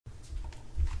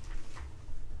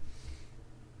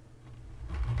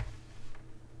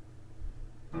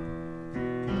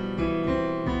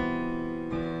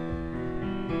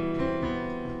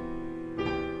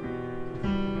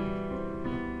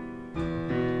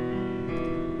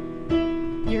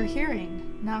You're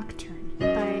hearing Nocturne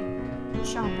by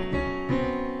Chopin.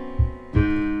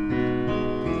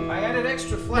 I added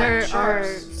extra flat There sharps.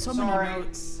 are so Sorry. many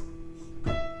notes.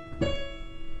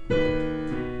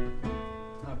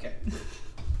 Okay.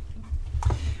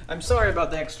 I'm sorry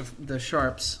about the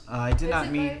sharps. I did not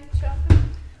mean.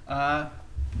 The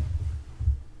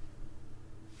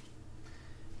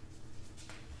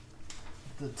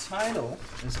title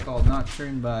is called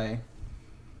Nocturne by.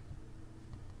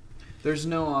 There's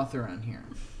no author on here.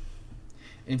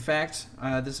 In fact,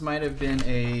 this might have been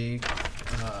a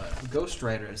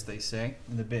ghostwriter, as they say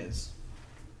in the biz.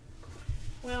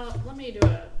 Well, let me do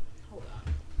a... Hold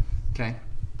on. Okay.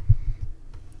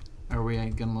 Are we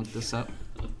going to look this up?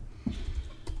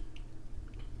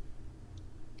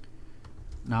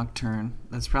 Nocturne.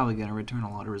 That's probably going to return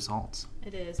a lot of results.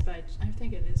 It is by... I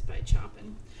think it is by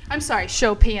Chopin. I'm sorry,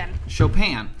 Chopin.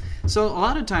 Chopin. So a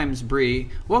lot of times, Bree,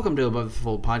 welcome to Above the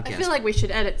Fold podcast. I feel like we should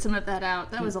edit some of that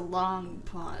out. That was a long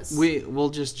pause.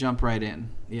 We'll just jump right in.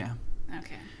 Yeah.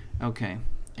 Okay. Okay.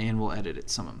 And we'll edit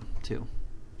it some too.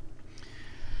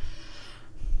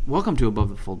 Welcome to Above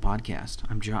the Fold podcast.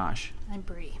 I'm Josh. I'm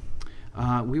Bree.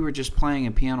 We were just playing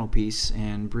a piano piece,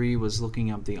 and Bree was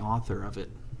looking up the author of it.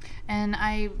 And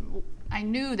I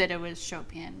knew that it was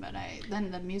Chopin, but then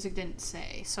the music didn't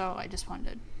say, so I just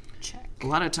wanted to check. A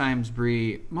lot of times,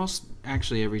 every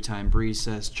time, Bree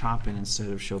says Chopin instead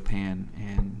of Chopin.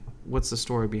 And what's the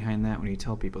story behind that when you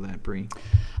tell people that, Bree?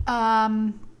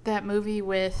 That movie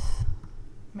with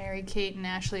Mary-Kate and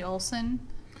Ashley Olsen.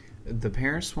 The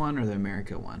Paris one or the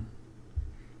America one?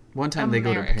 One time they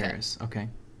go to Paris. Okay.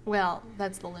 Well,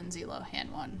 that's the Lindsay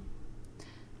Lohan one.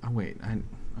 Oh, wait.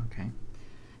 Okay.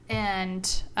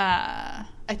 And I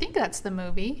think that's the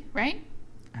movie, right?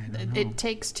 I don't know. It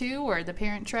Takes Two, or The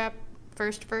Parent Trap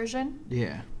first version.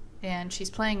 Yeah. And she's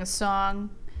playing a song,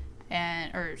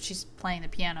 or she's playing the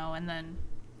piano, and then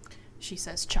she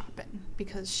says Chopin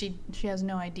because she has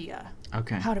no idea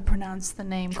how to pronounce the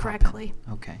name correctly.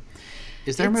 Okay.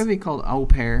 Is there a movie called Au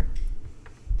Pair?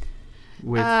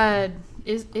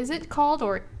 Is it called,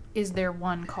 or is there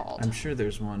one called? I'm sure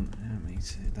there's one. Let me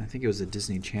see. I think it was a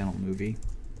Disney Channel movie.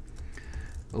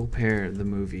 Au Pair, the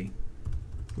movie,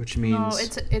 which means... No,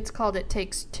 it's called It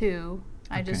Takes Two.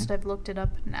 I've looked it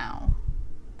up now.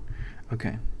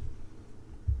 Okay.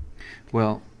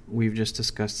 Well, we've just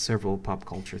discussed several pop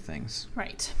culture things.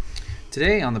 Right.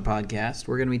 Today on the podcast,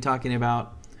 we're going to be talking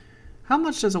about how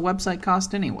much does a website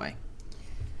cost anyway?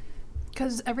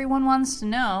 Because everyone wants to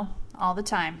know all the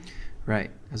time.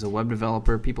 Right. As a web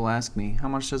developer, people ask me, how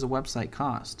much does a website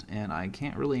cost? And I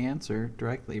can't really answer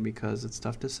directly because it's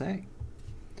tough to say.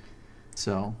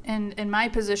 So. And in my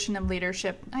position of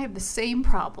leadership, I have the same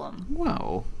problem.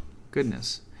 Whoa.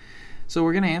 Goodness. So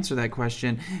we're going to answer that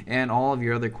question and all of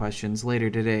your other questions later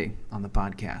today on the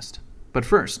podcast. But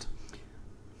first.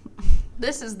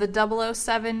 This is the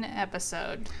 007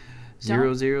 episode.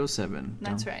 007.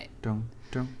 That's right. Don't.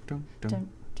 No,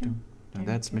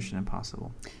 that's Mission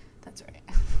Impossible. That's right.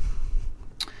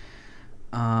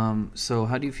 So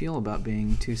how do you feel about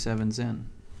being 2 sevens in?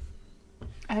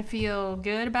 I feel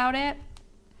good about it.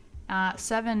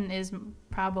 7 is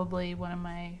probably one of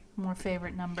my more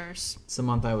favorite numbers. It's the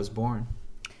month I was born.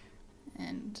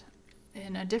 And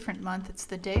in a different month, it's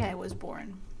the day I was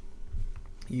born.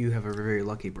 You have a very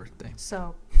lucky birthday.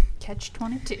 So, catch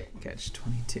 22. Catch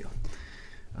 22.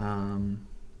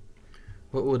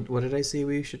 What did I say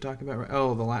we should talk about?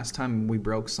 Oh, the last time we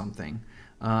broke something.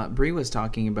 Bree was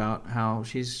talking about how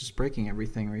she's just breaking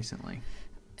everything recently.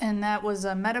 And that was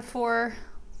a metaphor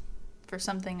for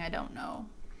something I don't know.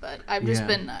 But I've just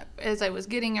been, as I was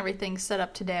getting everything set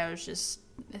up today,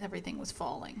 everything was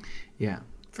falling. Yeah.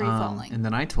 Free falling. And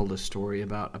then I told a story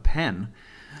about a pen.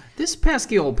 This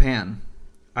pesky old pen.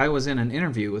 I was in an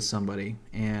interview with somebody,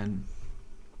 and,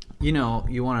 you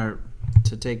want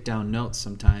to take down notes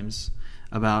sometimes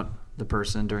about the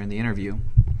person during the interview.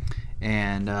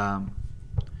 And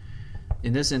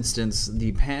in this instance,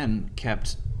 the pen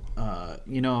kept... a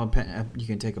pen, you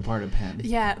can take apart a pen.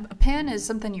 Yeah, a pen is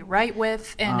something you write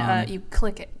with, and you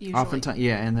click it, usually. Oftentimes,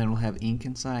 yeah, and then it'll have ink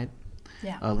inside.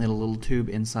 Yeah. In a little tube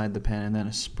inside the pen, and then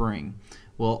a spring.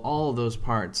 Well, all of those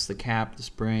parts, the cap, the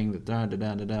spring, the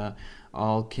da-da-da-da-da,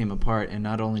 all came apart, and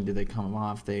not only did they come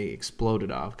off, they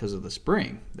exploded off because of the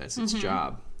spring. That's its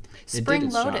job.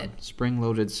 Spring-loaded.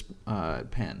 Spring-loaded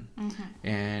pen. Mm-hmm.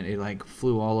 And it,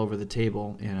 flew all over the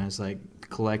table, and I was,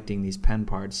 collecting these pen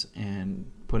parts and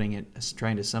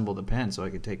trying to assemble the pen so I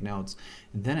could take notes.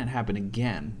 And then it happened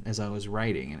again as I was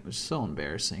writing, and it was so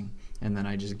embarrassing. And then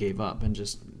I just gave up and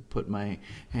just put my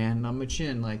hand on my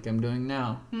chin like I'm doing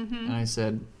now. Mm-hmm. And I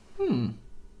said,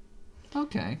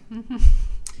 okay. Mm-hmm.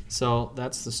 So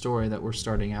that's the story that we're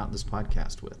starting out this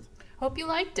podcast with. Hope you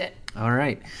liked it. All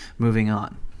right, moving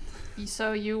on.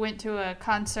 So you went to a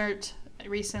concert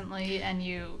recently and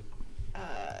you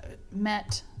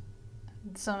met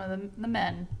some of the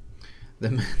men.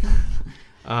 The men.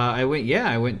 I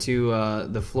went to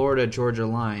the Florida Georgia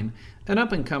Line, an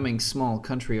up-and-coming small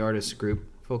country artist group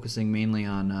focusing mainly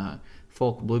on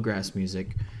folk bluegrass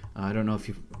music. I don't know if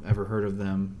you've ever heard of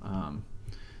them.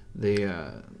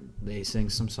 They sing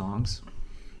some songs.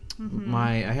 Mm-hmm.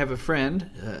 I have a friend.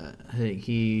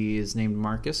 He is named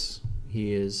Marcus.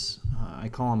 He is. I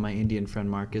call him my Indian friend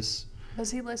Marcus.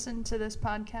 Does he listen to this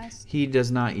podcast? He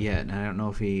does not yet, and I don't know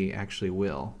if he actually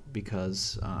will,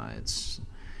 because it's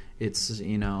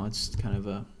it's kind of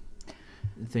a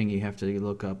thing you have to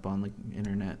look up on the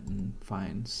internet and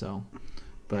find. So,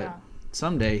 but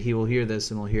someday he will hear this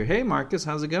and will hear, "Hey Marcus,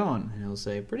 how's it going?" And he'll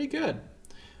say, "Pretty good."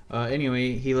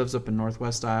 Anyway, he lives up in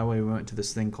Northwest Iowa. We went to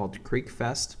this thing called Creek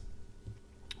Fest,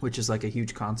 which is like a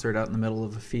huge concert out in the middle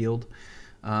of a field.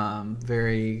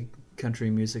 Very country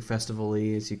music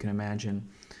festival-y, as you can imagine.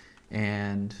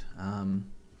 And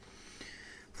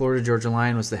Florida Georgia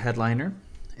Line was the headliner,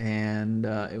 and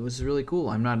it was really cool.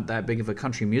 I'm not that big of a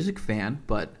country music fan,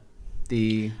 but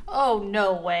Oh,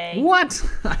 no way. What?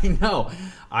 I know.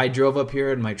 I drove up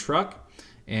here in my truck,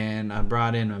 and I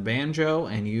brought in a banjo,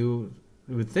 and you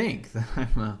would think that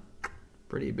I'm a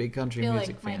pretty big country music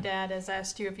fan. I feel like my dad has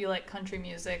asked you if you like country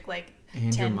music like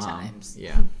and 10 your mom. times.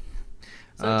 Yeah.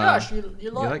 So Josh,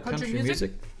 you like country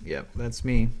music? Yep, that's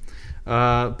me.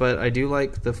 But I do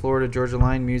like the Florida Georgia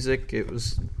Line music.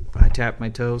 I tapped my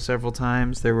toe several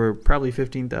times. There were probably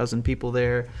 15,000 people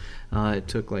there. It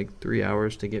took like 3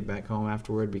 hours to get back home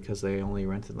afterward because they only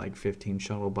rented like 15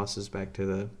 shuttle buses back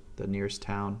to the nearest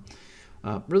town.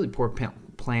 Really poor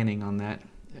planning on that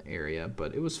area,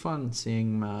 but it was fun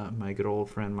seeing my good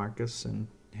old friend Marcus and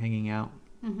hanging out.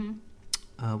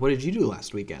 Mm-hmm. What did you do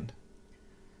last weekend?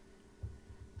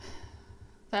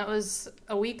 That was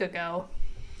a week ago.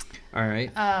 All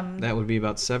right. That would be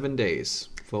about 7 days,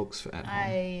 folks at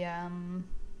home.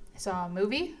 I saw a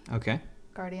movie. Okay.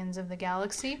 Guardians of the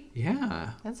Galaxy.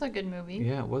 Yeah. That's a good movie.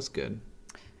 Yeah, it was good.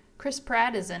 Chris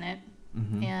Pratt is in it,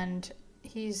 mm-hmm. and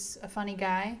he's a funny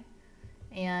guy.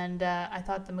 And I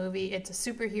thought the movie, it's a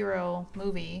superhero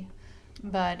movie,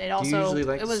 but it also... Do you usually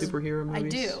like superhero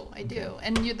movies? I do.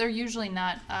 And they're usually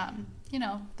not...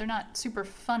 they're not super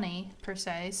funny per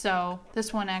se. So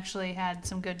this one actually had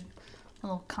some good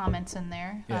little comments in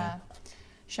there. Yeah.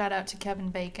 Shout out to Kevin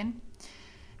Bacon.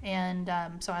 And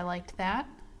so I liked that.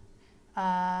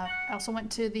 I also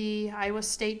went to the Iowa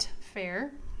State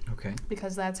Fair. Okay.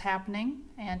 Because that's happening.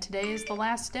 And today is the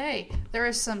last day. There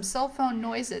is some cell phone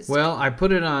noises. Well, I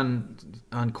put it on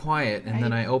quiet, and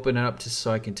then I open it up just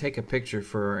so I can take a picture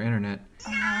for our internet.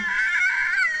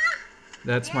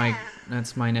 That's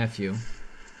my nephew.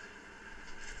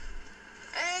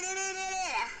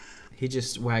 He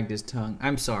just wagged his tongue.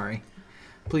 I'm sorry.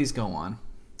 Please go on.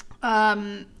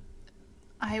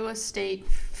 Iowa State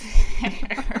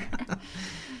Fair.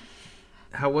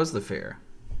 How was the fair?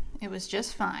 It was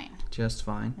just fine. Just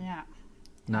fine? Yeah.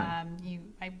 Not...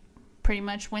 I pretty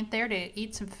much went there to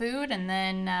eat some food and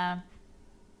then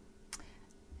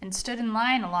and stood in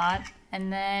line a lot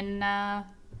and then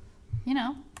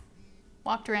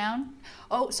walked around.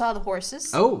 Oh, saw the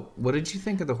horses. Oh, what did you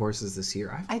think of the horses this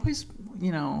year? I've always,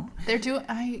 They're doing,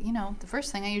 the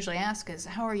first thing I usually ask is,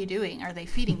 how are you doing? Are they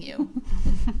feeding you?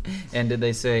 And did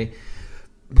they say...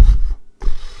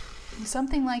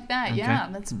 Something like that, okay. Yeah.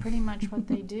 That's pretty much what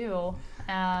they do.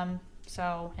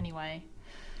 So, anyway.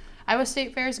 Iowa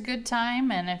State Fair is a good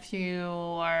time, and if you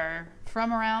are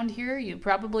from around here, you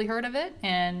probably heard of it,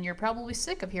 and you're probably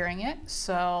sick of hearing it,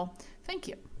 so thank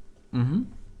you. Mm-hmm.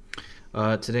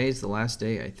 Today's the last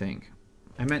day, I think.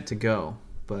 I meant to go,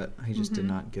 but I just did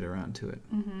not get around to it.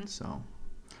 Mm-hmm. So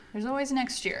there's always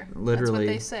next year. Literally,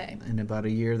 that's what they say. In about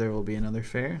a year, there will be another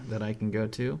fair that I can go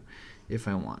to if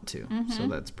I want to. Mm-hmm. So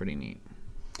that's pretty neat.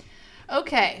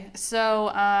 Okay, so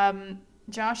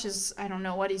Josh is, I don't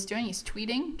know what he's doing. He's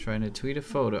tweeting. Trying to tweet a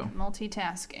photo.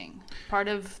 Multitasking. Part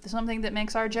of something that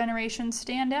makes our generation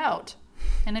stand out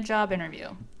in a job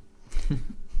interview.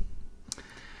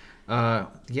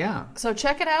 Yeah. So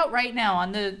check it out right now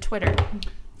on the Twitter.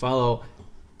 Follow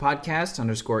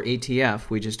podcast_ATF.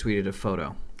 We just tweeted a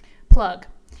photo. Plug.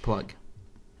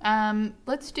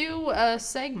 Let's do a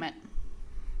segment.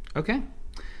 Okay.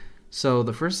 So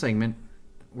the first segment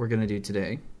we're going to do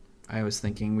today, I was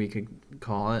thinking we could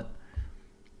call it,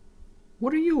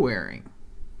 What Are You Wearing?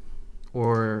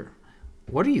 Or,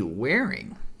 What Are You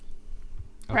Wearing?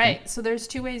 Okay. Right. So there's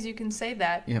two ways you can say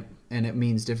that. Yep. And it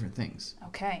means different things.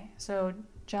 Okay. So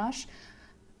Josh,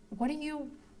 what are you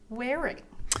wearing?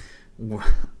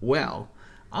 Well,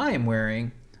 I am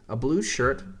wearing a blue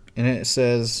shirt, and it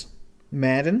says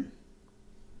Madden.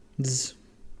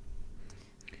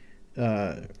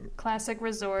 Classic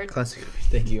Resort. Classic.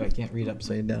 Thank you. I can't read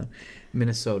upside down.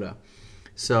 Minnesota.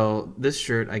 So this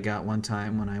shirt I got one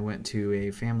time when I went to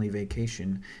a family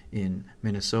vacation in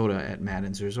Minnesota at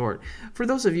Madden's Resort. For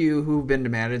those of you who've been to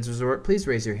Madden's Resort, please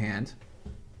raise your hand.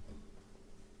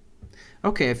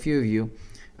 Okay, a few of you.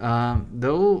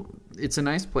 Though it's a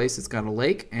nice place, it's got a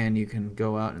lake, and you can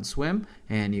go out and swim,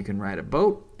 and you can ride a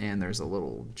boat, and there's a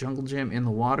little jungle gym in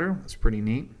the water. It's pretty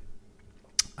neat.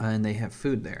 And they have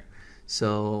food there.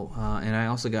 So, and I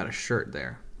also got a shirt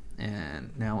there. And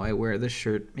now I wear this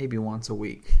shirt maybe once a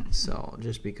week. So,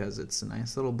 just because it's a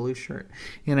nice little blue shirt.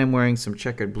 And I'm wearing some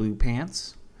checkered blue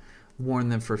pants. Worn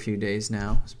them for a few days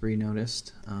now, as Bree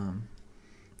noticed.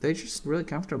 They're just really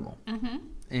comfortable. Mm-hmm.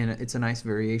 And it's a nice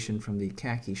variation from the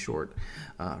khaki short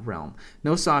realm.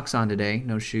 No socks on today,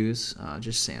 no shoes,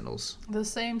 just sandals. The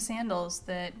same sandals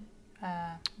that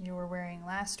you were wearing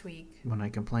last week. When I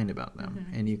complained about them.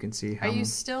 Mm-hmm. And you can see how...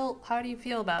 How do you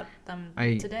feel about them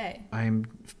today? I'm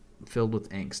filled with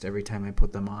angst every time I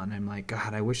put them on. I'm like,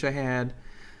 God, I wish I had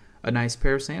a nice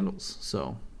pair of sandals.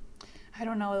 So... I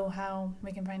don't know how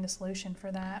we can find a solution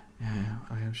for that. Yeah,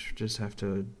 I just have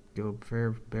to go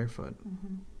barefoot.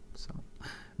 Mm-hmm. So,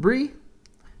 Bree,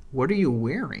 what are you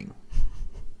wearing?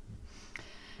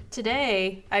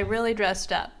 Today, I really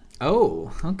dressed up.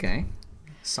 Oh, okay.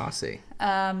 Saucy.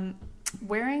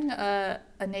 Wearing a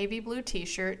navy blue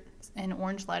t-shirt in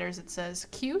orange letters. It says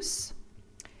Cuse,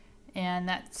 and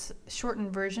that's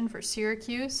shortened version for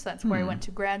Syracuse. That's where I went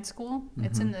to grad school. Mm-hmm.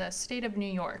 It's in the state of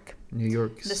New York. New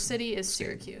York. The city is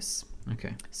Syracuse.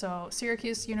 Okay. So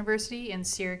Syracuse University in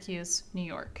Syracuse, New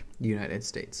York. United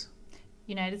States.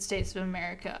 United States of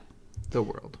America. The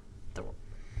world. The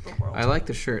world. I like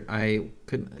the shirt. I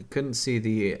couldn't see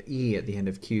the E at the end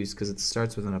of Q's because it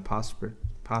starts with an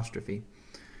apostrophe.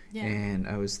 Yeah. And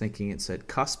I was thinking it said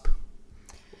cusp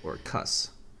or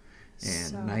cuss.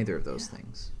 And neither of those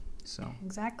things. So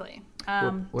exactly.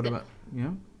 What about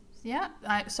you? Yeah.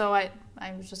 I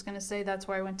was just going to say that's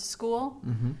where I went to school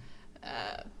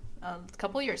a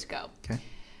couple years ago. Okay.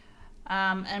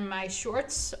 And my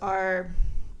shorts are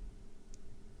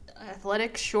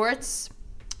athletic shorts,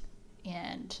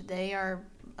 and they are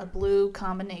a blue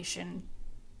combination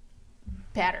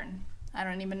pattern. I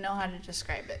don't even know how to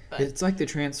describe it, but it's like the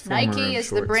Transformer Nike is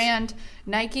shorts. The brand.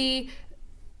 Nike,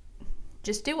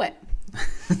 just do it.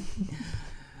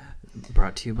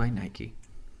 Brought to you by Nike.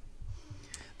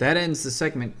 That ends the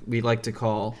segment we like to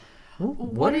call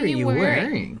What Are You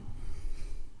Wearing?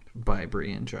 By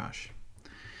Bree and Josh.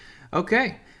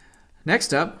 Okay.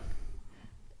 Next up,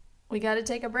 we got to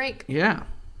take a break. Yeah.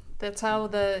 That's how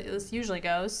this usually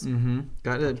goes. Mm-hmm.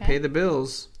 Got to pay the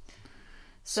bills.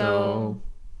 So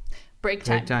break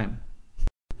time.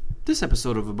 This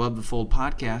episode of Above the Fold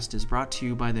podcast is brought to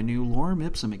you by the new Lorem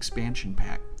Ipsum expansion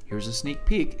pack. Here's a sneak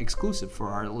peek exclusive for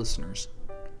our listeners.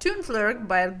 Tunflurg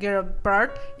by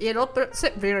Gerard Edop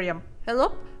Sepverium.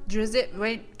 Hello, Drizzy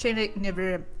Wayne Chenik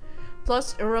Neverium.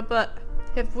 Plus Europa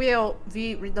Hefweo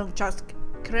V Redonchask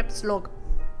Krebslog.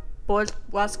 Bolt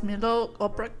Wask Milo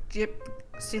Opera Jip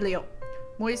Cilio.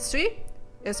 Moistri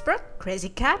Esprit Crazy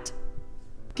Cat.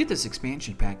 Get this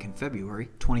expansion pack in February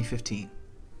 2015.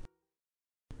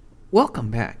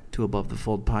 Welcome back to Above the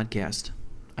Fold podcast.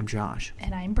 I'm Josh.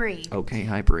 And I'm Bree. Okay,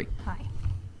 hi Bree. Hi.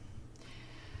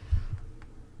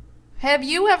 Have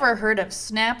you ever heard of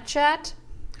Snapchat?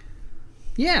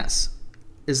 Yes.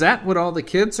 Is that what all the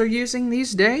kids are using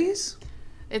these days?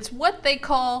 It's what they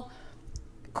call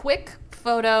quick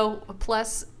photo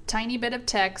plus tiny bit of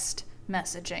text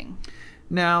messaging.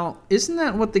 Now, isn't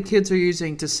that what the kids are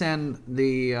using to send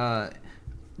the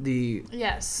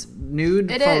yes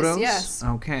nude it photos? Is, yes.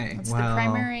 Okay. It's the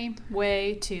primary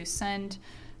way to send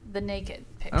the naked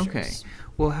pictures. Okay.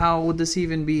 Well, how would this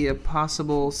even be a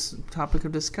possible topic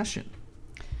of discussion?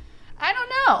 I don't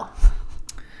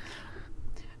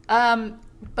know.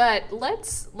 But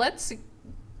let's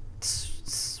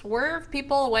swerve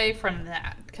people away from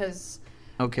that because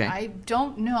I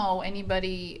don't know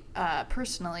anybody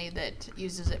personally that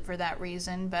uses it for that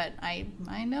reason, but I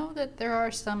know that there are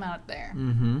some out there.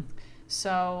 Mm-hmm.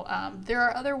 So there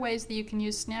are other ways that you can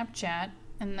use Snapchat,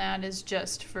 and that is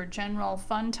just for general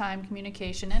fun time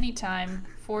communication anytime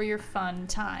for your fun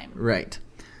time. Right.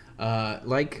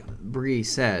 Like Bree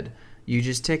said, you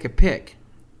just take a pic,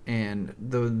 and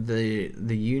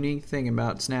the unique thing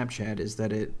about Snapchat is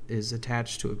that it is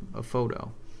attached to a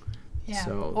photo. Yeah.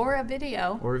 So, or a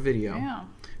video. Or a video. Yeah.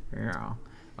 Yeah.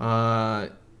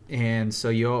 And so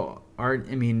you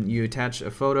attach a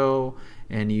photo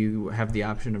and you have the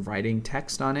option of writing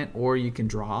text on it, or you can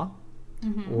draw,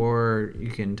 or you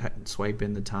can swipe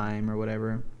in the time or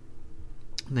whatever.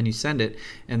 And then you send it,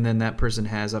 and then that person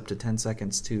has up to 10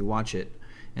 seconds to watch it,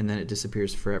 and then it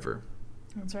disappears forever.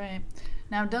 That's right.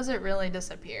 Now, does it really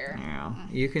disappear? Yeah.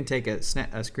 You can take a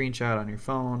screenshot on your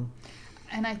phone.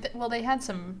 And they had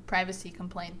some privacy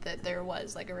complaint that there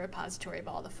was like a repository of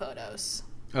all the photos.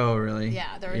 Oh, really?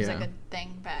 Yeah, there was like a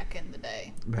thing back in the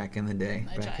day. Back in the day.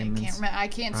 Which back I in can't remember. I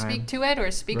can't prime. speak to it or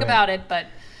speak Right. about it, but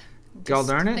God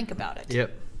darn it. think about it.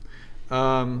 Yep.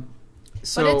 But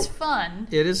it's fun.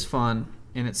 It is fun,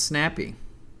 and it's snappy.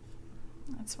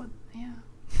 That's what, yeah.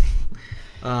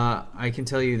 I can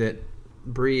tell you that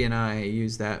Bree and I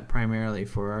use that primarily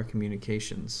for our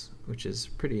communications, which is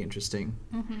pretty interesting.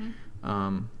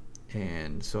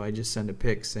 And so I just send a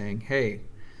pic saying, "Hey,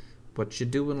 what you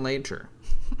doing later?"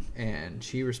 And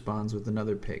she responds with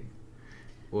another pic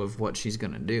of what she's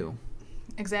gonna do.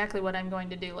 Exactly what I'm going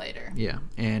to do later. Yeah,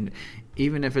 and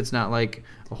even if it's not like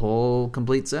a whole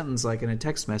complete sentence like in a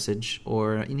text message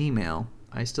or an email,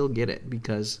 I still get it,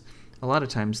 because a lot of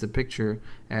times the picture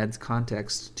adds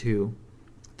context to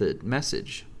the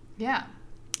message. Yeah.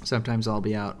 Sometimes I'll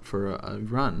be out for a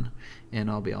run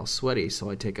and I'll be all sweaty, so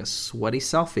I take a sweaty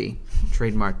selfie,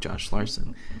 trademark Josh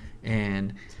Larson,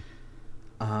 and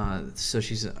so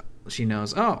she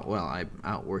knows, oh, well, I'm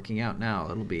out working out now.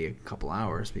 It'll be a couple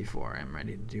hours before I'm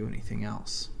ready to do anything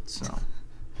else. So,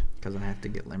 because I have to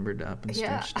get limbered up and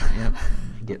stretched out,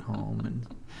 and get home,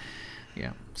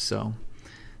 and so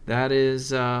that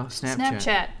is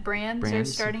Snapchat. Brands are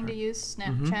starting to use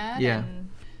Snapchat. Yeah.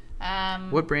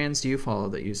 And, what brands do you follow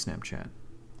that use Snapchat?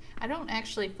 I don't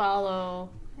actually follow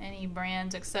any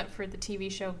brands except for the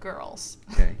TV show Girls.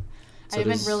 Okay. So I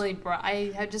haven't really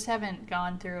I just haven't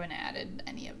gone through and added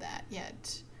any of that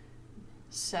yet.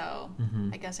 So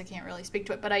I guess I can't really speak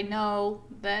to it, but I know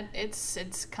that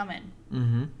it's coming.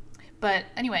 But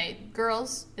anyway,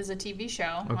 Girls is a TV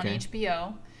show on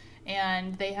HBO,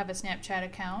 and they have a Snapchat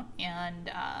account,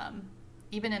 and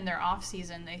even in their off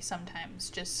season, they sometimes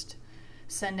just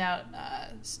send out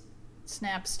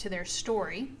snaps to their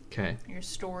story. Okay. Your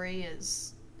story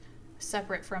is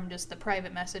separate from just the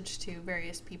private message to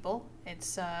various people.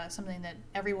 It's something that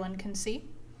everyone can see,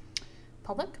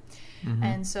 public.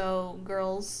 And so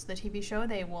Girls, the TV show,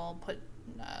 they will put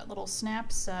little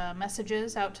snaps,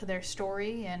 messages out to their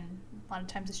story, and a lot of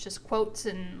times it's just quotes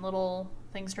and little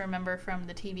things to remember from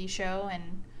the TV show,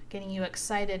 and getting you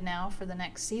excited now for the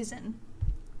next season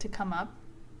to come up.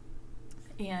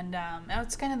 And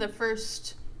it's kind of the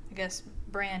first, I guess,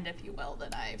 brand, if you will,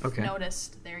 that I've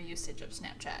noticed their usage of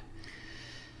Snapchat.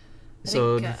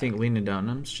 So do you think Lena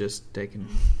Dunham's just taking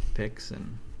pics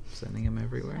and sending them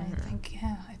everywhere?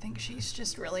 I think she's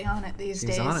just really on it these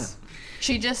days. She's on it.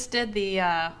 She just did the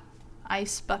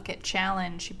ice bucket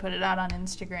challenge. She put it out on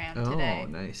Instagram today. Oh,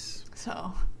 nice.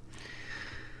 So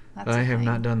that's I have thing.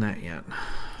 not done that yet.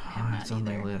 It's on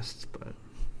my list, but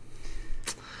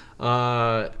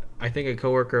I think a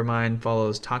coworker of mine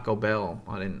follows Taco Bell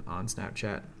on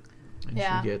Snapchat, and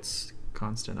she gets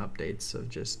constant updates of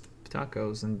just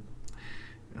tacos and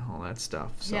all that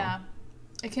stuff. So. Yeah,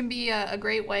 it can be a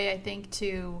great way, I think,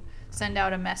 to send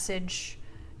out a message,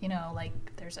 like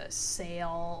there's a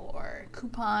sale or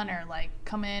coupon, or like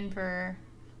come in for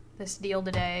this deal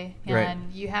today,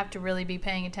 and you have to really be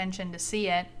paying attention to see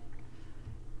it.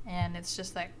 And it's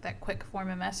just that quick form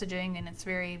of messaging, and it's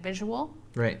very visual.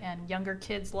 Right. And younger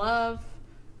kids love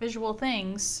visual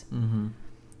things.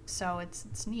 So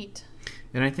it's neat.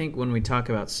 And I think when we talk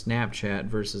about Snapchat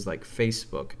versus like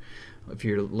Facebook, if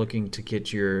you're looking to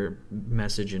get your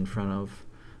message in front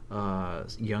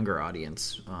of younger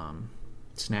audience,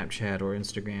 Snapchat or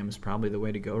Instagram is probably the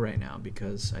way to go right now,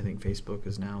 because I think Facebook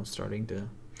is now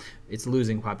it's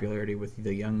losing popularity with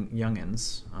the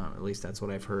youngins. At least that's what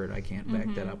I've heard. I can't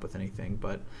back that up with anything.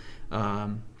 But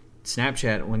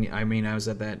Snapchat, I was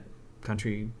at that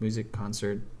country music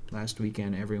concert last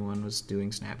weekend. Everyone was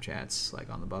doing Snapchats, like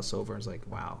on the bus over. I was like,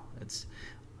 wow, it's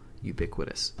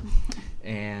ubiquitous.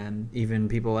 And even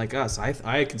people like us,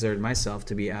 I considered myself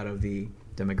to be out of the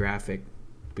demographic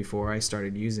before I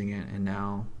started using it, and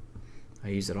now I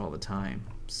use it all the time.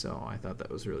 So I thought that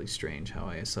was really strange how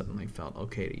I suddenly felt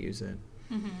okay to use it.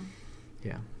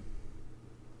 Yeah.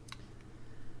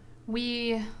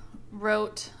 We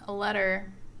wrote a letter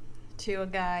to a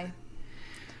guy.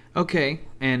 Okay,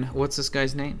 and what's this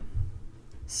guy's name?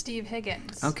 Steve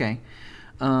Higgins. Okay.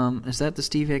 Is that the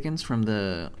Steve Higgins from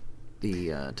the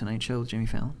Tonight Show with Jimmy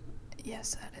Fallon?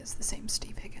 Yes, that is the same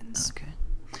Steve Higgins. Okay.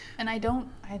 And I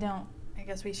I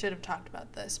guess we should have talked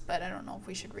about this, but I don't know if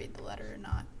we should read the letter or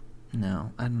not.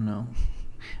 No, I don't know.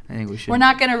 I think we should. We're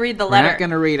not going to read the We're letter. not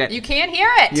going to read it. You can't hear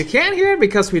it. You can't hear it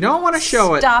because we don't want to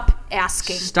show it. Stop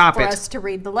asking Stop for it. us to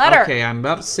read the letter. Okay, I'm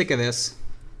about sick of this.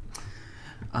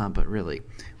 But really,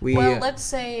 Well, let's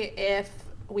say if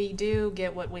we do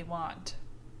get what we want,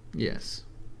 yes.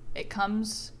 it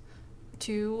comes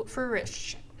to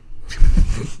fruition.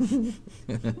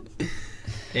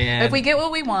 And If we get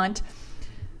what we want,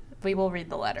 we will read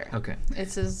the letter. okay.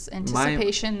 It's his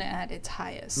anticipation at its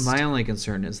highest. My only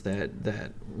concern is that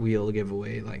we'll give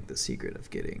away like the secret of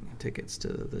getting tickets to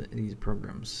these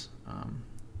programs,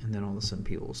 and then all of a sudden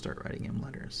people will start writing him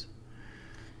letters.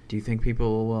 Do you think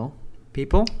people will?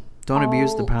 People, don't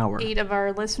abuse the power. 8 of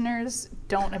our listeners,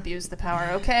 don't abuse the power,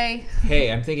 okay?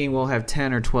 Hey, I'm thinking we'll have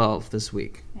 10 or 12 this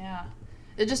week. Yeah.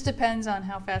 It just depends on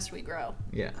how fast we grow.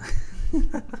 Yeah.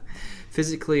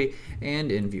 Physically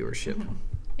and in viewership.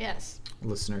 Yes.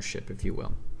 Listenership, if you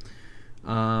will.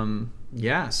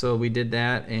 Yeah, so we did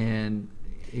that, and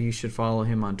you should follow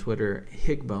him on Twitter,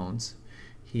 Higbones.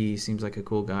 He seems like a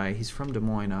cool guy. He's from Des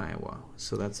Moines, Iowa,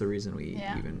 so that's the reason we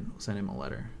even sent him a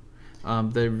letter.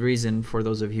 The reason, for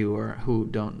those of you who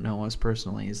don't know us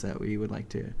personally, is that we would like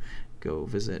to go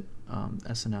visit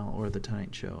SNL or The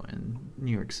Tonight Show in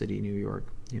New York City, New York,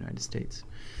 United States.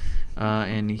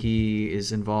 And he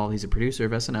is involved. He's a producer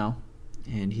of SNL,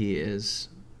 and he is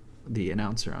the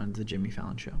announcer on the Jimmy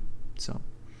Fallon Show. So,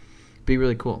 be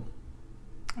really cool.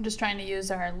 I'm just trying to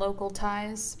use our local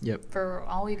ties for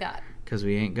all we got. Because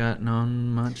we ain't got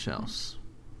none much else.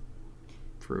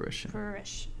 Fruition.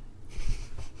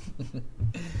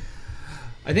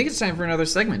 I think it's time for another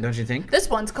segment, don't you think? This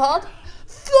one's called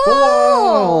Falling.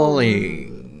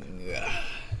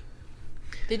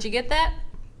 Did you get that?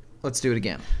 Let's do it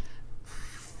again.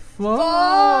 Falling.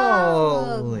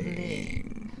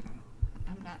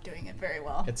 I'm not doing it very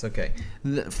well. It's okay.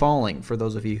 Falling, for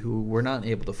those of you who were not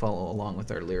able to follow along with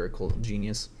our lyrical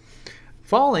genius.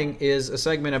 Falling is a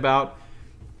segment about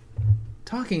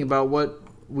talking about what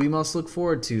we must look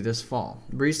forward to this fall.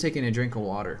 Bree's taking a drink of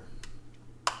water.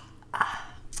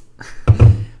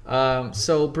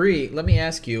 So, Bree, let me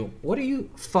ask you, what are you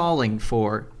falling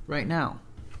for right now?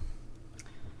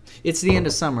 It's the end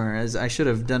of summer, as I should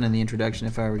have done in the introduction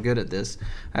if I were good at this.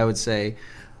 I would say,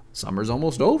 summer's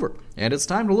almost over, and it's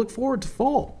time to look forward to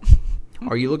fall.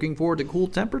 Are you looking forward to cool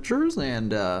temperatures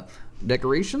and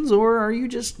decorations, or are you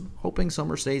just hoping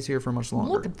summer stays here for much I'm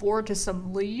longer? looking forward to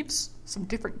some leaves, some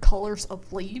different colors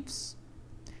of leaves.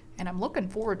 And I'm looking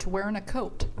forward to wearing a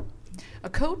coat. A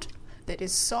coat that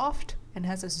is soft and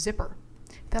has a zipper.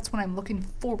 That's what I'm looking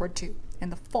forward to in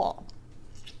the fall.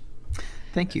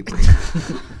 Thank you, Bree.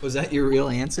 Was that your real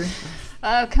answer?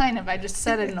 Kind of. I just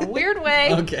said it in a weird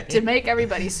way to make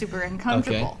everybody super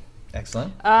uncomfortable. Okay.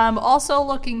 Excellent. Also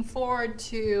looking forward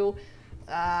to,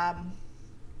 I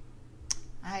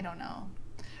don't know.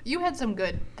 You had some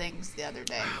good things the other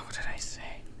day. What did I say?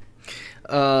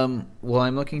 Well,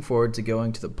 I'm looking forward to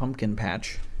going to the pumpkin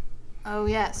patch. Oh,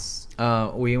 yes.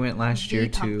 We went last year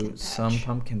to pumpkin some patch.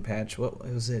 pumpkin patch. What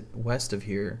was it? West of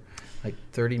here, like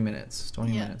 30 minutes,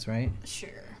 20 minutes, right? Sure.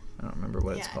 I don't remember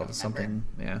what it's Yeah, I called. don't Something.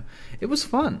 Yeah, it was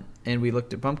fun, and we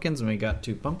looked at pumpkins, and we got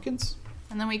 2 pumpkins.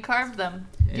 And then we carved them.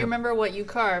 Do Yep. you remember what you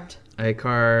carved? I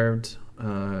carved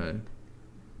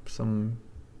some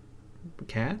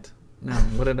cat. No,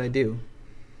 what did I do?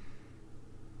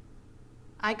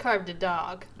 I carved a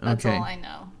dog. That's Okay. all I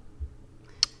know.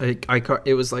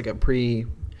 It was like a pre.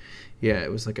 Yeah,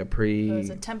 it was like a pre. It was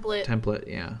a template. Template,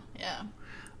 yeah. Yeah.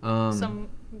 Um, Some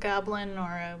goblin or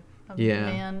a yeah,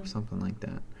 man. something like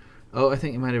that. Oh, I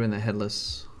think it might have been the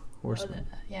headless horseman.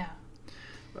 Yeah.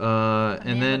 And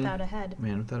man then without a head.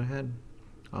 Man without a head,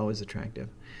 always attractive.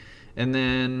 And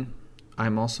then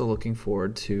I'm also looking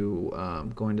forward to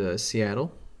going to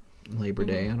Seattle, Labor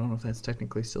Day. I don't know if that's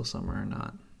technically still summer or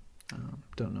not.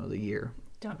 Don't know the year.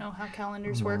 Don't know how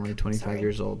calendars I'm work. only 25 Sorry.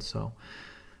 years old, so.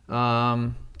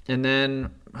 And then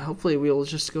hopefully we'll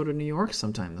just go to New York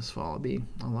sometime this fall. It'll be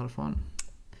a lot of fun.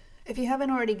 If you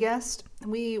haven't already guessed,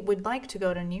 we would like to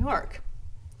go to New York.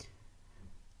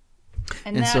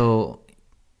 And that, so,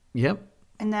 yep.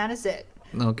 and that is it.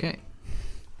 Okay.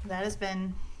 That has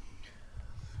been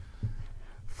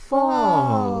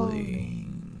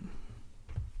Falling.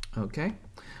 Okay.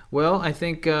 Well, I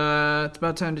think it's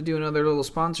about time to do another little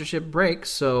sponsorship break.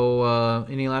 So,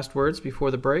 any last words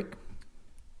before the break?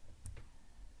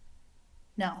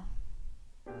 no.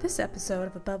 This episode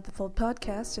of Above the Fold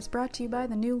podcast is brought to you by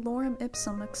the new Lorem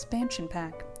Ipsum expansion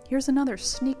pack. Here's another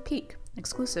sneak peek,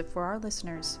 exclusive for our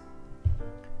listeners.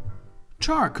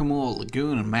 Char Camul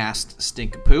Lagoon and Mast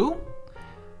Stinkapoo.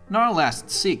 Nor last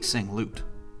seek sing lute.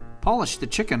 Polish the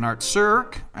chicken art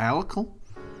circ, alical.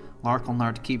 Larkle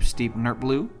nart keep steep nart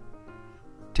blue.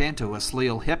 Tanto a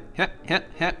sleal hip, hip,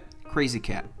 hip, hip, crazy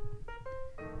cat.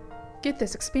 Get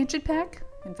this expansion pack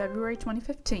in February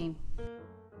 2015.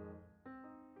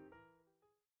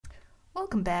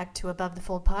 Welcome back to Above the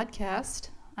Fold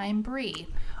podcast. I'm Bree.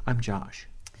 I'm Josh.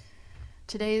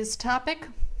 Today's topic,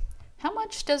 how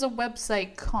much does a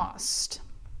website cost?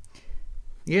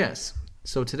 Yes.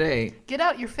 So today, Get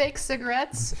out your fake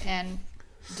cigarettes and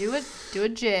do a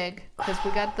jig, because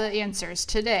we got the answers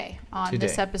today on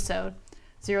this Today. episode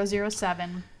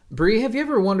 007. Bree, have you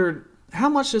ever wondered how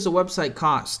much does a website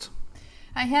cost?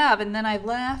 I have, and then I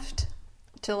laughed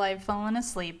till I've fallen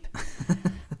asleep.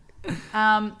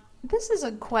 This is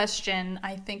a question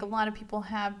I think a lot of people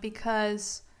have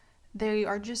because they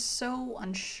are just so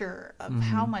unsure of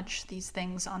how much these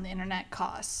things on the internet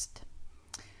cost.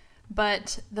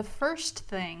 But the first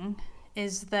thing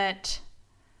is that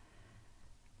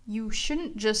you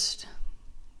shouldn't just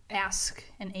ask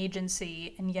an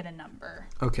agency and get a number.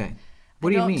 Okay. What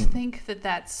do you I mean? don't think that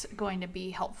that's going to be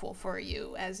helpful for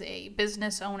you as a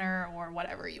business owner or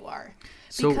whatever you are.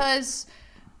 So- Because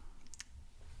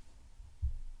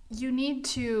you need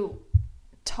to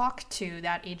talk to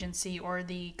that agency or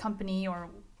the company or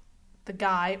the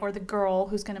guy or the girl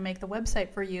who's going to make the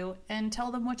website for you and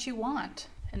tell them what you want.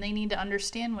 And they need to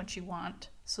understand what you want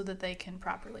so that they can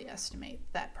properly estimate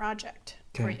that project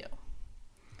for Okay. you.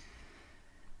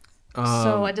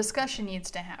 So a discussion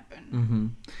needs to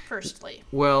happen, firstly.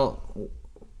 Well,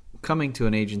 coming to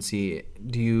an agency,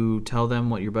 do you tell them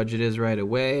what your budget is right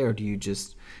away, or do you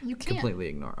just You can't. completely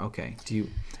ignore? Okay. Do you,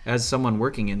 as someone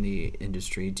working in the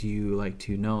industry, do you like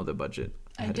to know the budget?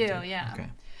 I ahead of do, time? yeah. Okay.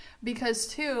 Because,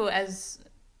 too, as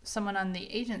someone on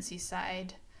the agency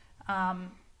side,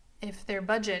 if their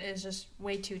budget is just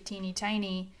way too teeny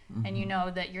tiny and you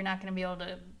know that you're not going to be able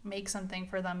to make something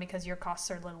for them because your costs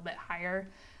are a little bit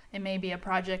higher, it may be a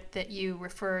project that you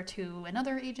refer to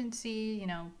another agency, you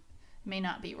know, may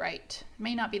not be right.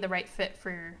 May not be the right fit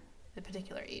for the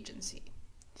particular agency.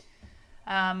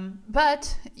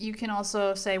 But you can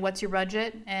also say, what's your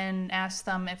budget? And ask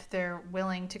them if they're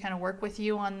willing to kind of work with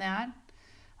you on that,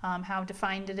 how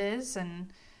defined it is, and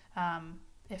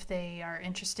if they are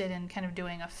interested in kind of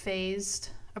doing a phased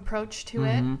approach to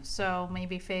it. So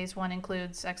maybe phase 1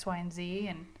 includes X, Y, and Z,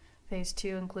 and phase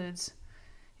 2 includes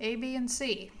A, B, and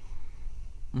C.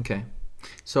 Okay.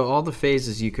 So all the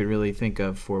phases you could really think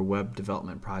of for web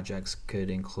development projects could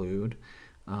include,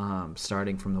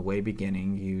 starting from the way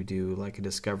beginning, you do like a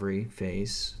discovery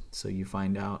phase. So you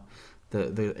find out,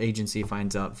 the agency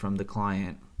finds out from the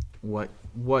client what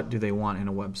do they want in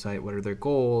a website, what are their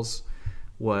goals,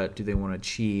 what do they want to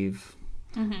achieve,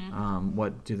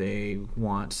 what do they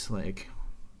want like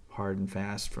hard and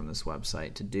fast from this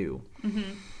website to do.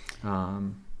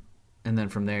 And then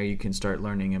from there you can start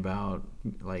learning about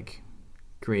like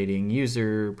creating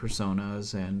user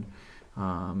personas and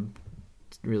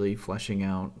really fleshing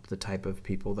out the type of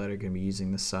people that are going to be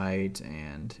using the site,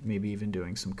 and maybe even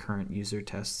doing some current user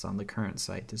tests on the current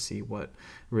site to see what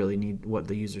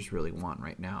the users really want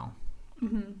right now.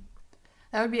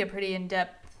 That would be a pretty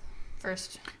in-depth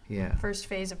first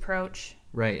phase approach.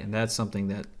 Right, and that's something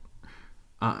that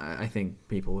I think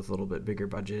people with a little bit bigger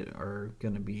budget are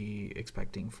going to be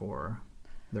expecting for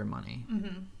their money.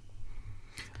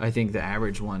 I think the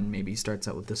average one maybe starts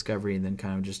out with discovery and then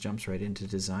kind of just jumps right into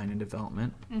design and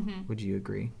development. Would you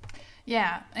agree?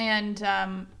 Yeah, and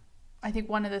I think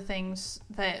one of the things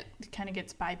that kind of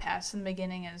gets bypassed in the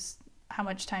beginning is how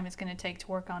much time it's going to take to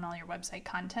work on all your website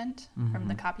content from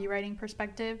the copywriting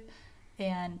perspective.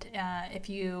 And if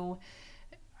you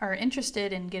are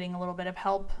interested in getting a little bit of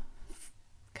help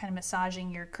kind of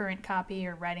massaging your current copy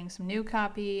or writing some new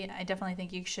copy, I definitely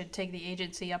think you should take the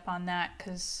agency up on that,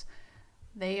 because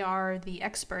they are the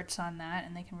experts on that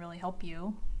and they can really help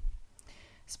you,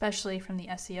 especially from the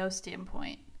SEO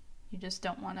standpoint. You just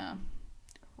don't want to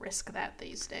risk that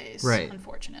these days, Right.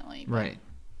 unfortunately. But,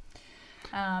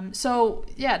 Right. So,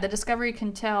 yeah, the discovery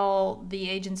can tell the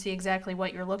agency exactly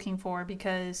what you're looking for,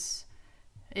 because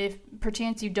if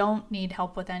perchance you don't need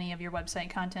help with any of your website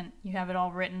content, you have it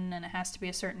all written and it has to be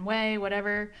a certain way,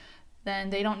 whatever, then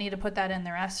they don't need to put that in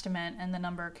their estimate and the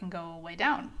number can go way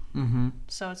down.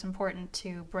 So it's important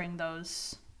to bring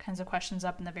those kinds of questions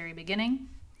up in the very beginning.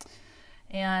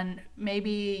 And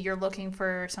maybe you're looking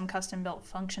for some custom-built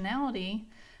functionality,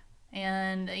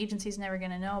 and the agency's never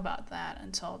going to know about that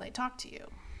until they talk to you.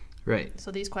 Right.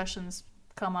 So these questions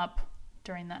come up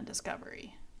during that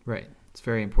discovery. Right. It's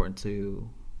very important to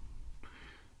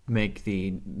make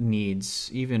the needs,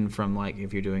 even from like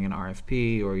if you're doing an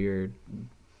RFP or you're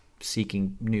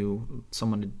seeking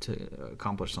someone to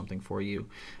accomplish something for you,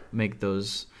 make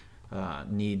those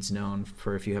needs known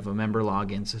for if you have a member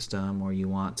login system or you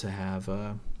want to have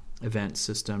a event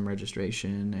system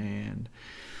registration and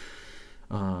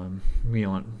you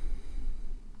want,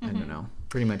 I don't know,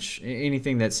 pretty much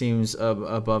anything that seems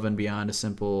above and beyond a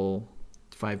simple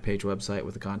 5-page website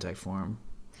with a contact form.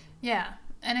 Yeah.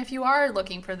 And if you are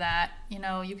looking for that, you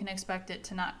know, you can expect it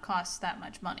to not cost that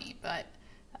much money. But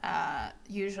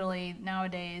usually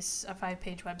nowadays, a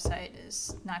 5-page website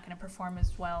is not going to perform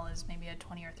as well as maybe a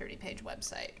 20 or 30-page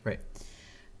website. Right.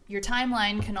 Your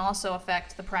timeline can also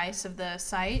affect the price of the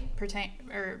site,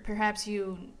 or perhaps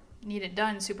you need it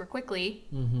done super quickly.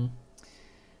 Mm-hmm.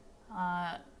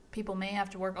 People may have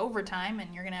to work overtime,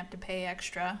 and you're going to have to pay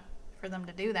extra for them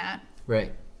to do that.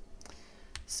 Right.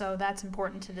 So that's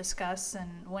important to discuss, and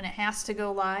when it has to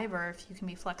go live, or if you can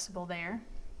be flexible there.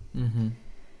 Mm-hmm.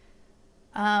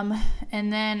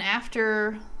 And then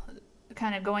after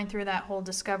kind of going through that whole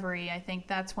discovery, I think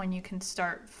that's when you can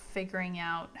start figuring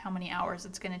out how many hours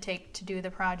it's going to take to do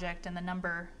the project, and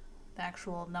the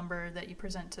actual number that you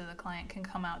present to the client can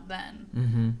come out then.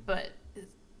 Mm-hmm. But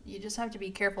you just have to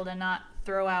be careful to not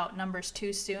throw out numbers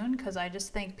too soon, because I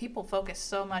just think people focus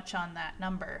so much on that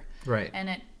number. Right. And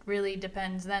it really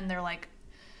depends then. They're like,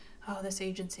 oh, this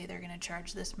agency, they're going to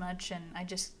charge this much, and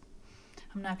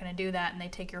I'm not going to do that. And they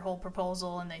take your whole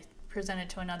proposal and they present it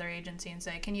to another agency and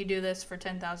say, can you do this for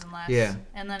 $10,000 less? Yeah.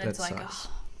 And then it's like,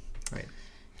 oh. Right.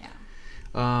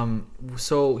 Yeah.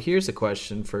 So here's a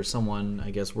question for someone,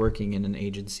 I guess, working in an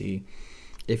agency.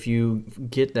 If you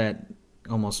get that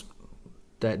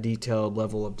detailed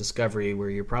level of discovery where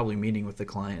you're probably meeting with the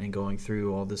client and going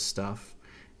through all this stuff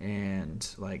and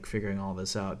like figuring all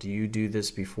this out, do you do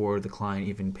this before the client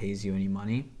even pays you any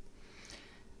money?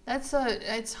 It's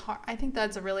hard. I think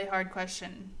that's a really hard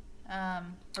question,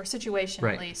 or situation,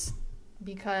 right. At least,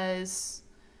 because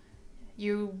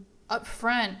you up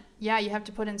front, yeah, you have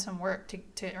to put in some work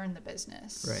to earn the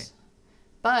business. Right.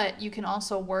 But you can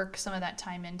also work some of that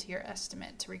time into your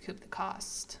estimate to recoup the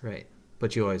cost. Right.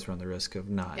 But you always run the risk of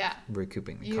not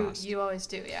recouping the cost. You always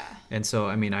do, yeah. And so,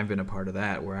 I mean, I've been a part of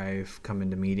that where I've come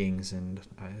into meetings and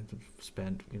I've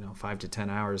spent, 5 to 10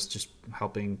 hours just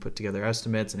helping put together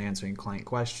estimates and answering client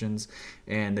questions,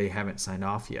 and they haven't signed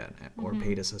off yet or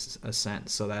paid us a cent.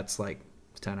 So that's like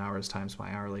 10 hours times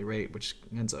my hourly rate, which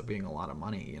ends up being a lot of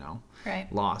money, right.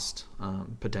 Lost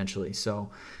potentially.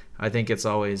 So I think it's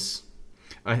always...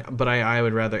 But I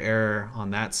would rather err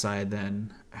on that side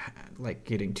than like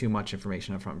getting too much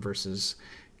information up front versus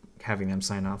having them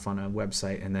sign off on a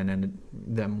website and then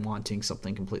them wanting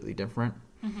something completely different.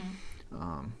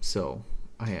 Mm-hmm. So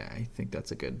I think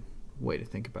that's a good way to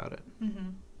think about it. Mm-hmm.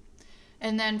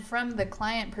 And then from the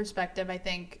client perspective, I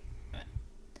think,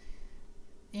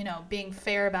 being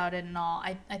fair about it and all,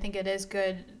 I think it is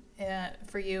good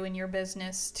for you and your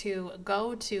business to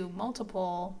go to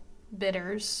multiple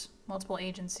bidders, multiple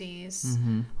agencies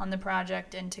on the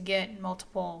project, and to get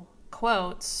multiple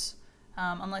quotes,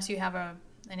 unless you have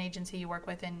an agency you work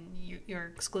with and you're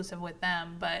exclusive with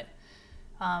them. But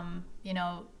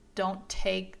don't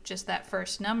take just that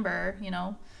first number.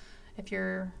 If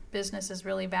your business is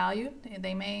really valued,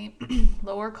 they may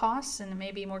lower costs and it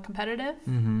may be more competitive.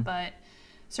 But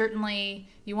certainly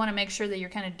you want to make sure that you're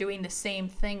kind of doing the same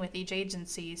thing with each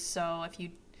agency. So if you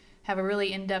have a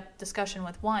really in-depth discussion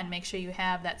with one, make sure you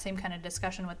have that same kind of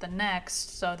discussion with the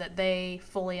next, so that they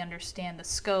fully understand the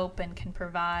scope and can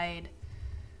provide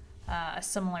a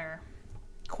similar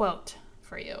quote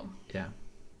for you. Yeah.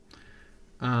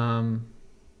 I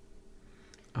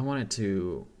wanted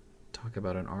to talk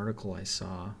about an article I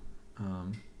saw.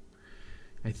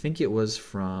 I think it was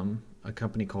from a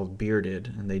company called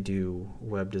Bearded, and they do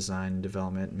web design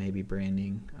development, maybe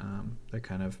branding. They're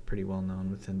kind of pretty well known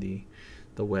within the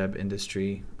web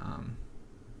industry. I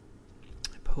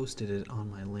posted it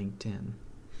on my LinkedIn.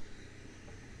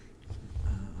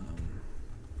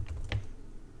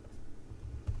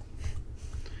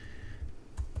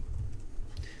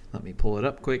 Let me pull it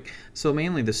up quick. So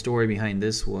mainly the story behind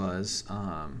this was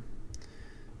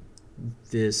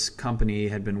this company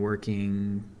had been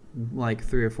working like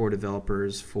 3 or 4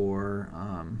 developers for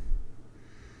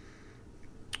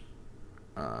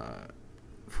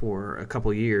a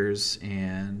couple years,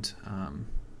 and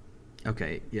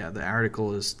the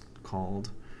article is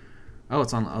called,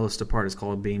 it's on A List Apart. It's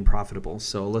called Being Profitable.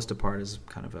 So A List Apart is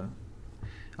kind of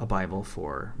a Bible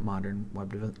for modern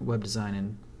web design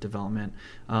and development.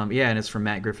 And it's from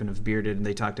Matt Griffin of Bearded, and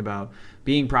they talked about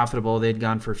being profitable. They'd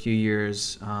gone for a few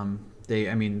years.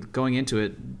 Going into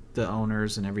it, the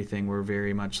owners and everything were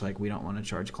very much like, we don't want to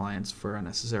charge clients for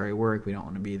unnecessary work. We don't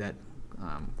want to be that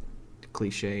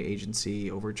cliche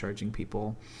agency overcharging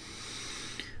people.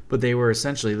 But they were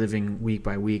essentially living week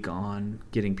by week on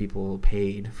getting people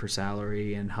paid for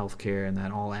salary and healthcare, and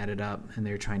that all added up. And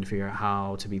they were trying to figure out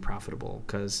how to be profitable,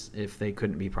 because if they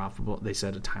couldn't be profitable, they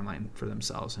set a timeline for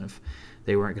themselves. And if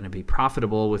they weren't going to be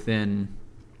profitable within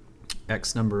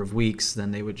X number of weeks,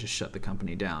 then they would just shut the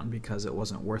company down, because it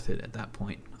wasn't worth it at that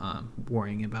point,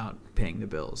 worrying about paying the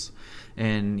bills.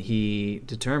 And he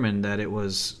determined that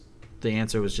the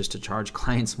answer was just to charge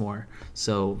clients more.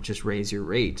 So just raise your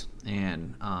rate.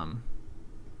 And I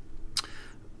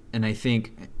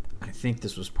think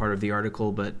this was part of the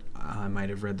article, but I might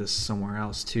have read this somewhere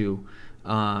else too.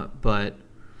 But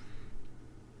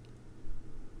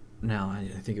no, I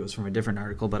think it was from a different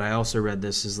article, but I also read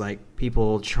this as like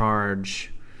people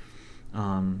charge,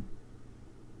 when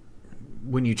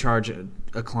you charge a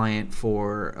client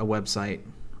for a website,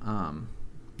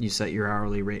 you set your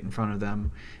hourly rate in front of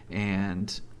them,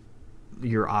 and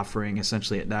you're offering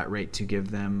essentially at that rate to give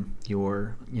them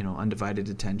your, undivided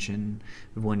attention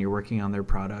when you're working on their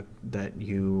product, that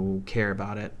you care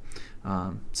about it.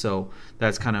 So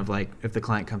that's kind of like if the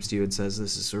client comes to you and says,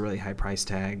 this is a really high price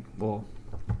tag. Well,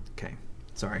 okay,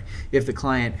 sorry. If the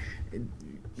client,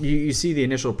 you see the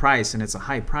initial price and it's a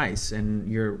high price,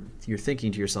 and you're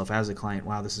thinking to yourself as a client,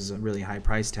 wow, this is a really high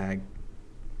price tag.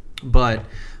 But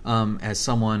as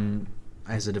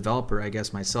a developer, I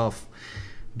guess myself,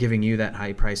 giving you that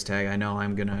high price tag, I know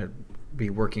I'm going to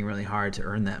be working really hard to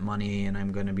earn that money, and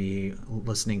I'm going to be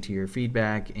listening to your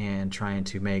feedback and trying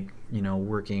to make,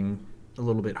 working a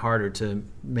little bit harder to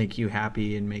make you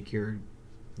happy and make your,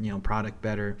 product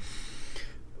better.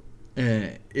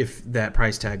 If that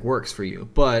price tag works for you.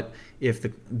 But if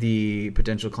the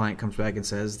potential client comes back and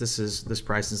says, this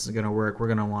price isn't going to work, we're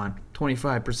going to want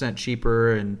 25%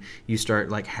 cheaper, and you start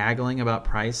like haggling about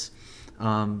price,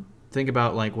 think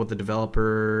about like what the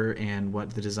developer and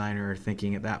what the designer are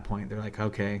thinking at that point. They're like,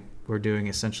 okay, we're doing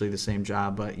essentially the same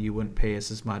job, but you wouldn't pay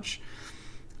us as much.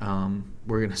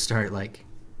 We're going to start like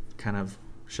kind of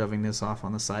shoving this off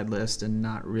on the side list and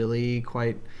not really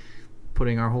quite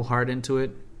putting our whole heart into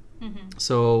it. Mm-hmm.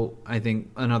 So I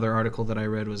think another article that I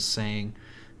read was saying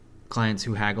clients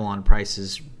who haggle on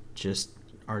prices just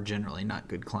are generally not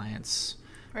good clients.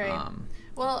 Right.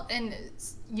 Well, and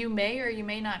you may or you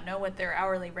may not know what their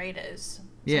hourly rate is.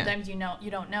 Yeah. Sometimes you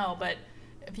don't know, but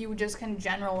if you just can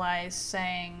generalize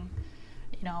saying,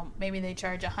 maybe they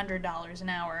charge $100 an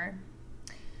hour,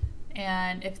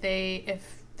 and if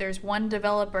there's one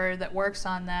developer that works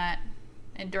on that,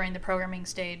 and during the programming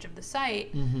stage of the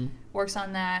site, mm-hmm. works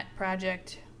on that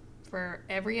project for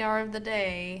every hour of the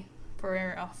day for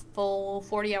a full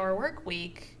 40-hour work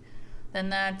week, then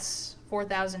that's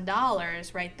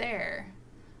 $4,000 right there,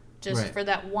 just right. for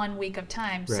that 1 week of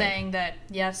time, right. saying that,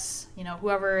 yes,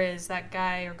 whoever is that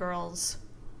guy or girl's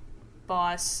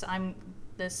boss,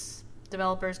 this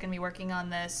developer is going to be working on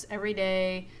this every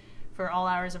day for all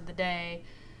hours of the day.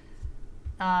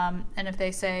 And if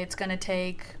they say it's going to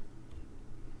take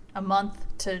a month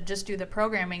to just do the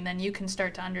programming, then you can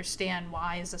start to understand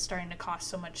why is this starting to cost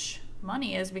so much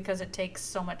money, is because it takes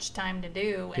so much time to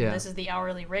do, and this is the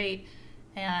hourly rate,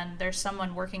 and there's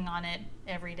someone working on it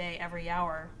every day, every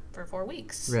hour for 4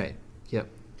 weeks. Right. Yep.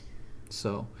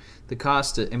 So the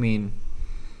cost, I mean,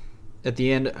 at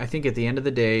the end of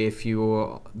the day, if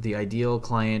you're the ideal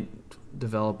client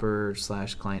developer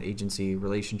 / client agency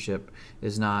relationship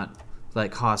is not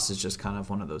like, cost is just kind of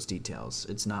one of those details.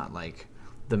 It's not like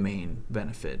the main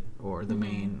benefit or the mm-hmm.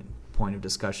 main point of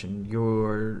discussion.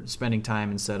 You're spending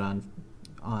time instead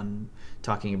on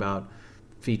talking about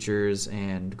features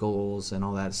and goals and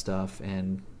all that stuff,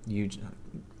 and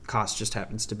cost just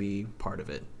happens to be part of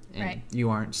it. And right. you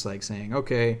aren't just like saying,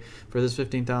 okay, for this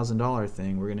 $15,000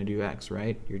 thing, we're going to do X,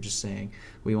 right? You're just saying,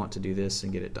 we want to do this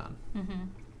and get it done. Mm-hmm.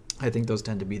 I think those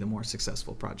tend to be the more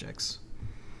successful projects.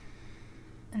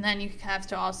 And then you have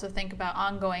to also think about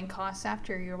ongoing costs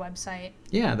after your website.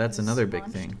 Yeah, that's another big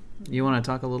thing. You want to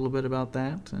talk a little bit about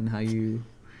that and how you...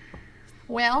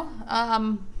 Well,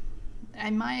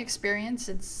 in my experience,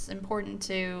 it's important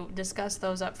to discuss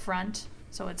those up front,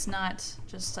 so it's not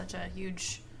just such a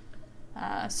huge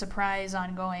surprise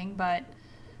ongoing, but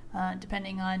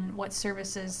depending on what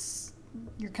services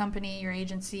your company, your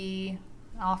agency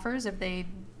offers, if they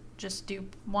just do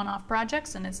one-off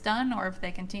projects and it's done, or if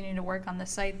they continue to work on the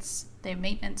sites, they have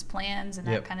maintenance plans and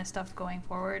that kind of stuff going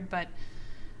forward. But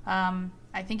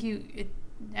I think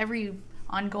every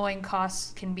ongoing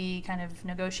cost can be kind of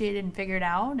negotiated and figured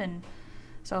out. And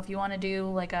so if you want to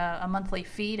do like a monthly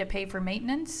fee to pay for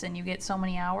maintenance, and you get so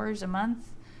many hours a month,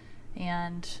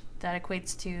 and that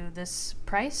equates to this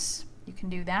price, you can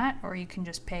do that, or you can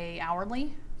just pay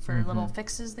hourly for little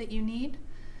fixes that you need.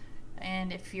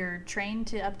 And if you're trained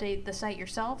to update the site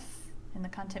yourself in the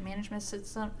content management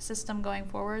system going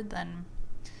forward, then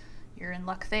you're in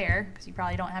luck there, because you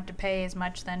probably don't have to pay as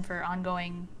much then for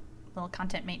ongoing little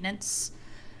content maintenance.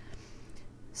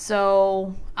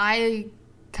 So I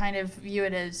kind of view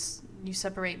it as you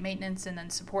separate maintenance and then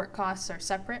support costs are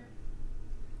separate.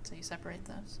 So you separate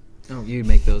those. Oh, you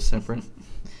make those separate?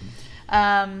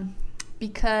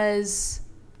 Because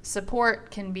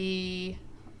support can be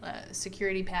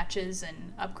security patches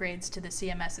and upgrades to the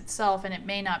CMS itself, and it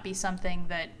may not be something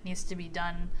that needs to be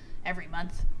done every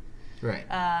month. Right.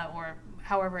 Or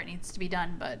however it needs to be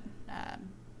done, but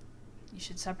you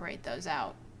should separate those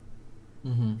out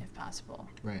if possible.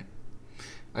 Right.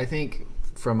 I think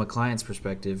from a client's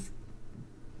perspective,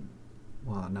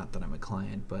 well, not that I'm a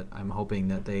client, but I'm hoping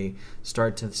that they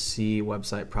start to see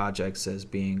website projects as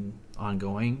being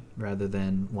ongoing rather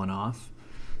than one-off,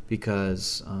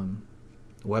 because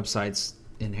websites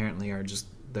inherently are just,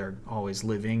 they're always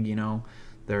living, you know,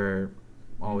 they're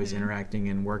always interacting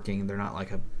and working. They're not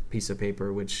like a piece of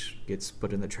paper which gets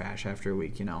put in the trash after a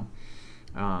week, you know.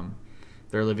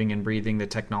 They're living and breathing. The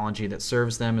technology that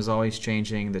serves them is always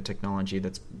changing. The technology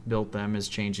that's built them is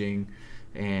changing.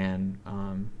 And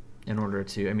in order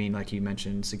to, I mean, like you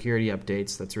mentioned, security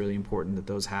updates, that's really important that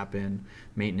those happen.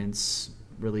 Maintenance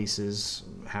releases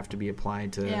have to be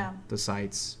applied to the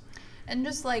sites. And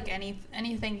just like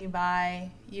anything you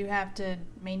buy, you have to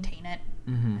maintain it.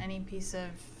 Any piece of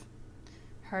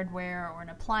hardware or an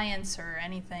appliance or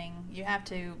anything, you have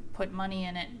to put money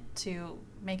in it to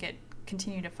make it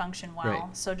continue to function well.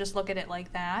 Right. So just look at it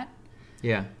like that.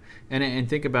 Yeah. And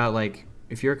think about, like,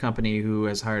 if you're a company who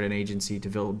has hired an agency to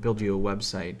build you a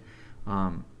website,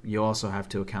 you also have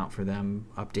to account for them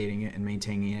updating it and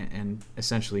maintaining it and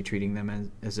essentially treating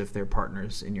them as if they're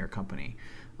partners in your company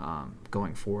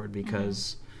going forward.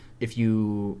 Because if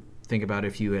you think about,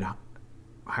 if you had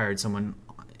hired someone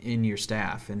in your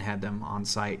staff and had them on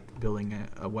site building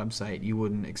a website, you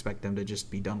wouldn't expect them to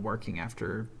just be done working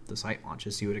after the site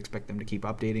launches. You would expect them to keep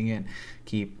updating it,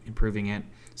 keep improving it.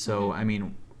 So, I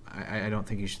mean, I don't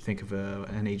think you should think of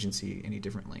an agency any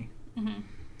differently.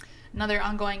 Another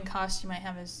ongoing cost you might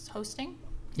have is hosting.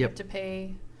 You have to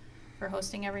pay for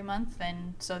hosting every month,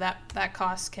 and so that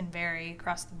cost can vary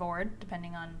across the board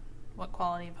depending on what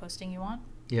quality of hosting you want.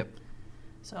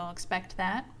 So expect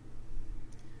that.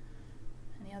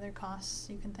 Any other costs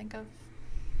you can think of?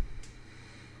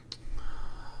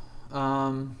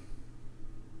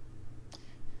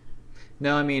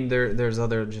 No, I mean, there's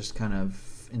other just kind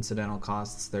of incidental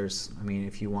costs. There's, I mean,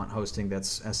 if you want hosting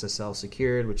that's SSL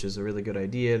secured, which is a really good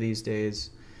idea these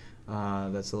days,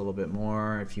 that's a little bit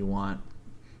more. If you want,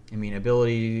 I mean,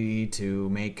 ability to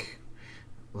make,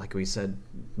 like we said,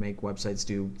 make websites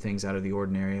do things out of the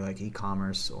ordinary, like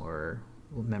e-commerce or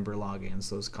member logins,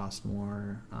 those cost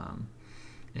more.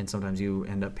 And sometimes you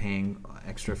end up paying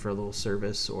extra for a little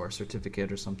service or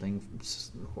certificate or something,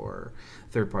 or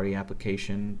third-party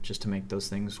application, just to make those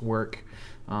things work.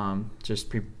 Just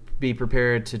be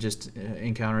prepared to just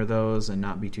encounter those and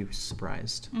not be too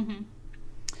surprised.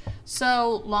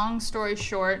 So, long story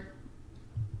short,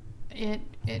 it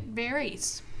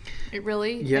varies. It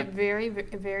really it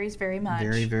varies very much.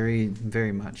 Very, very,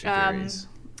 very much. It varies.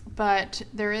 But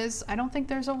I don't think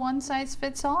there's a one size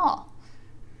fits all.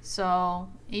 So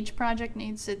each project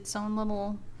needs its own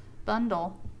little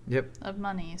bundle of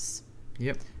monies.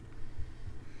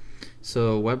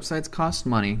 So websites cost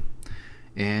money,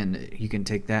 and you can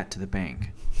take that to the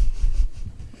bank.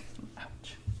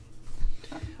 Ouch.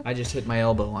 I just hit my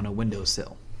elbow on a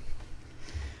windowsill.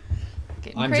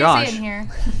 Getting I'm crazy Josh. in here.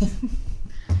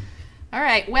 All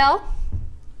right, well,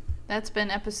 that's been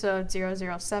episode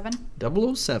 007.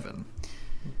 007.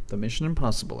 The Mission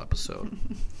Impossible episode.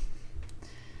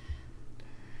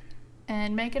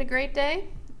 And make it a great day,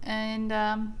 and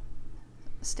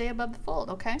stay above the fold,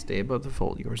 okay? Stay above the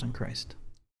fold, yours in Christ.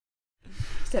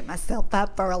 Set myself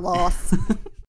up for a loss.